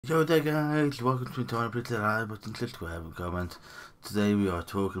Yo there guys, welcome to Tony Brittle I button click to have a comment. Today we are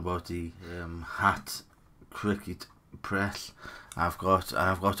talking about the hat Cricut press. I've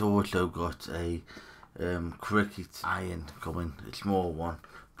also got a Cricut iron coming, a small one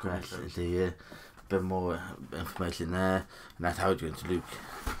press. It's a bit more information there, and that's how it's going to look.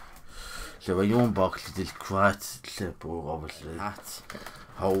 So when you unbox this quite simple, obviously hat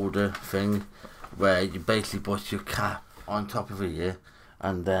holder thing, where you basically put your cap on top of it here,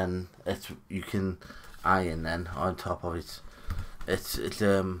 and then you can iron then on top of it. It's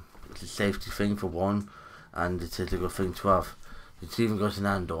a safety thing for one, and it's a good thing to have. It's even got an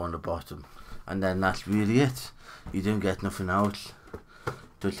handle on the bottom, and then that's really it. You don't get nothing else.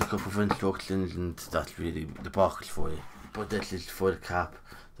 Just a couple of instructions, and that's really the box for you. But this is for the cap.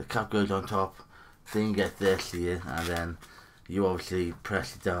 The cap goes on top. Then you get this here, and then you obviously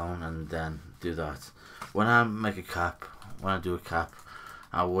press it down and then do that. When I do a cap,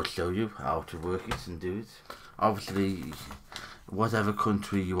 I will show you how to work it and do it. Obviously, whatever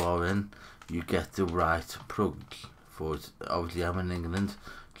country you are in, you get the right plugs for it. Obviously, I'm in England,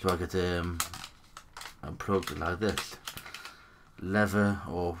 so I get a plug like this, leather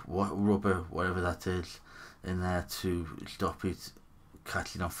or rubber, whatever that is, in there to stop it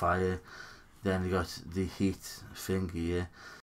catching on fire. Then you got the heat thing here,